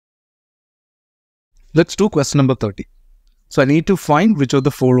Let's do question number 30. So I need to find which of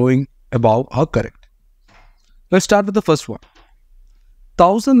the following above are correct. Let's start with the first one.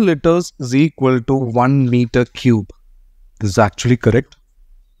 1000 liters is equal to 1 meter cube. This is actually correct.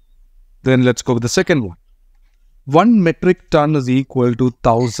 Then let's go with the second one. 1 metric ton is equal to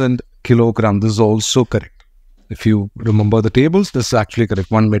 1000 kilogram. This is also correct. If you remember the tables, this is actually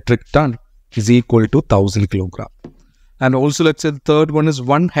correct. 1 metric ton is equal to 1000 kilogram. And also let's say the third one is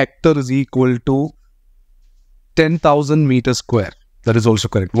 1 hectare is equal to 10,000 meters square. That is also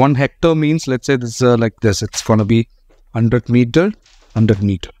correct. 1 hectare means, let's say this is like this. It's going to be 100 meter.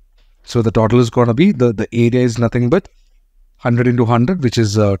 So the total is going to be, the area is nothing but 100 into 100, which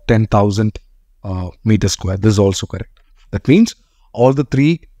is 10,000 meters square. This is also correct. That means all the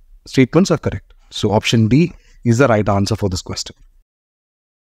three statements are correct. So option D is the right answer for this question.